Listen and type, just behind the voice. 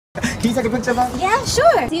Can you take a picture of us? Yeah,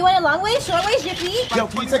 sure. Do you want a long way, short way, zippy? Yo,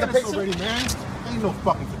 can you take a picture? Already, man. Ain't no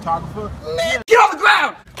fucking photographer. Man, get on the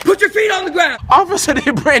ground! Put your feet on the ground! Officer, they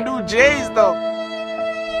brand new J's though.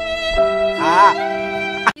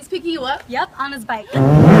 He's picking you up? Yep, on his bike.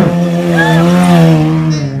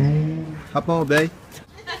 Hop on, babe.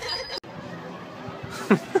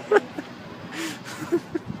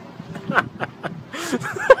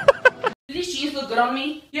 Do these jeans look good on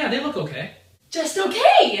me? Yeah, they look okay. Just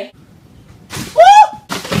okay!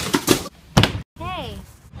 Hey.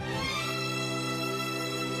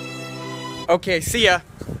 Okay, see ya.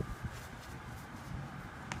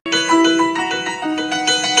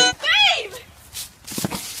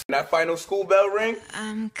 When that final school bell ring,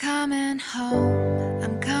 I'm coming home,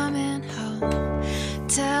 I'm coming home.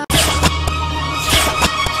 Tell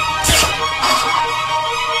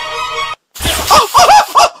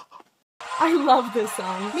I love this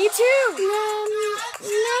song. Me too.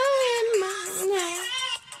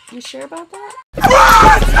 You sure about that?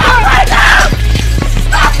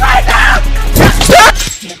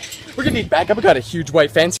 we're gonna need backup. We got a huge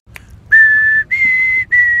white fence.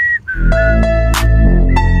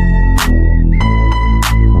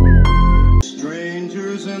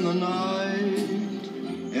 Strangers in the night,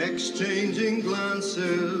 exchanging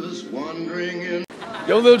glances, wandering in.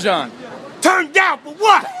 Yo, Lil Jon. Turn down for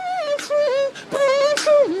what?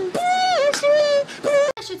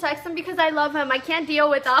 I should text him because I love him. I can't deal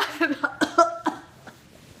without him. Christina,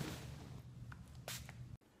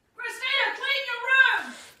 clean your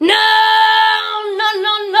room! No!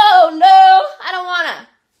 I don't wanna.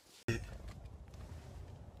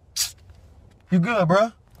 You good,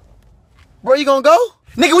 bro? Bro, you gonna go?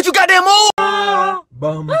 Nigga, what you goddamn move?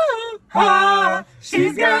 Bum.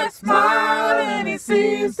 She's got a smile and it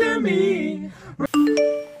seems to me.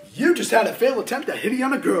 You just had a failed attempt at hitting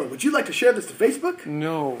on a girl. Would you like to share this to Facebook?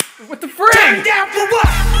 No. What the frick? Turn down for what?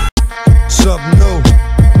 Something new.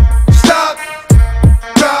 Stop.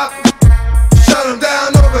 Drop. Shut them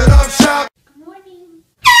down. Open up shop. Good morning.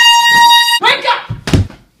 Wake up!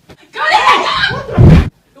 Go to wake up!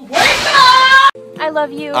 Wake up! I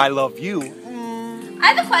love you. I love you.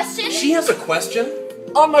 I have a question. She has a question?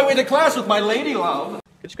 On my way to class with my lady love.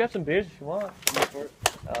 Just grab some beers if you want.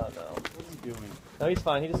 Oh no. What's he doing? No, he's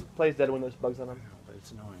fine. He just plays dead when there's bugs on him. But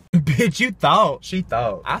it's annoying. Bitch, you thought. She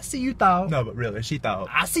thought. I see you thought. No, but really, she thought.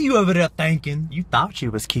 I see you over there thinking. You thought she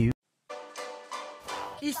was cute.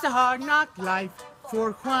 It's a hard knock life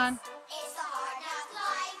for Juan. It's a hard knock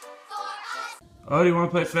life for us. Oh, do you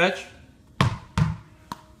want to play fetch?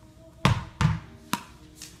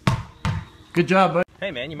 Good job, bud.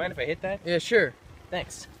 Hey man, you mind if I hit that? Yeah, sure.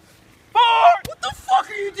 Thanks. What the fuck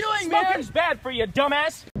are you doing, man? Smoking's bad for you,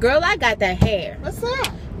 dumbass. Girl, I got that hair. What's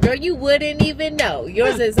that? Girl, you wouldn't even know.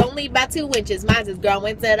 Yours is only about 2 inches. Mine's is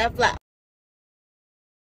growing to the floor.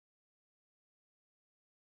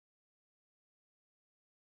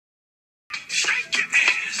 Shake your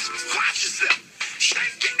ass. Watch yourself.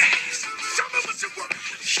 Shake your ass. Show me what you want.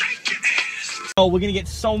 Shake your ass. Oh, we're gonna get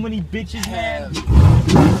so many bitches, man.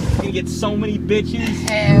 We're gonna get so many bitches.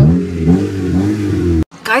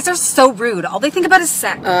 Guys are so rude. All they think about is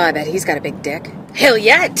sex. I bet he's got a big dick. Hell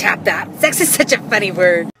yeah, I'd tap that. Sex is such a funny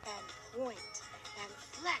word. And point, and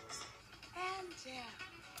flex, and down.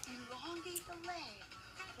 Elongate the leg.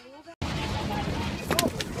 Pull back.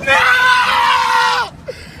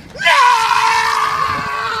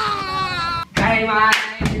 Hey, my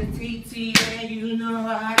name is TT, and you know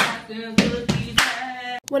I got them cookies.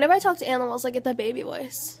 Whenever I talk to animals, I get that baby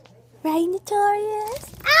voice. Right, Notorious?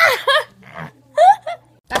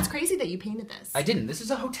 That's crazy that you painted this. I didn't. This is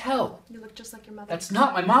a hotel. You look just like your mother. That's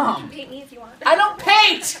not my mom. Paint me if you want. I don't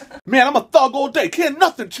paint! Man, I'm a thug all day. Can't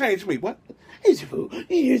nothing change me. What? It's your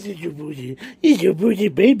booty. It's your booty,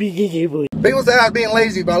 baby. It's your booty. People say I was being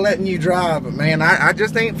lazy by letting you drive, but man, I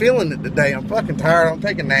just ain't feeling it today. I'm fucking tired. I'm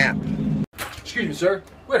taking a nap. Excuse me, sir.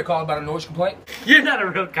 We had a call about a noise complaint. You're not a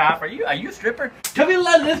real cop, are you? Are you a stripper? Come here,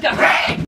 let this guy.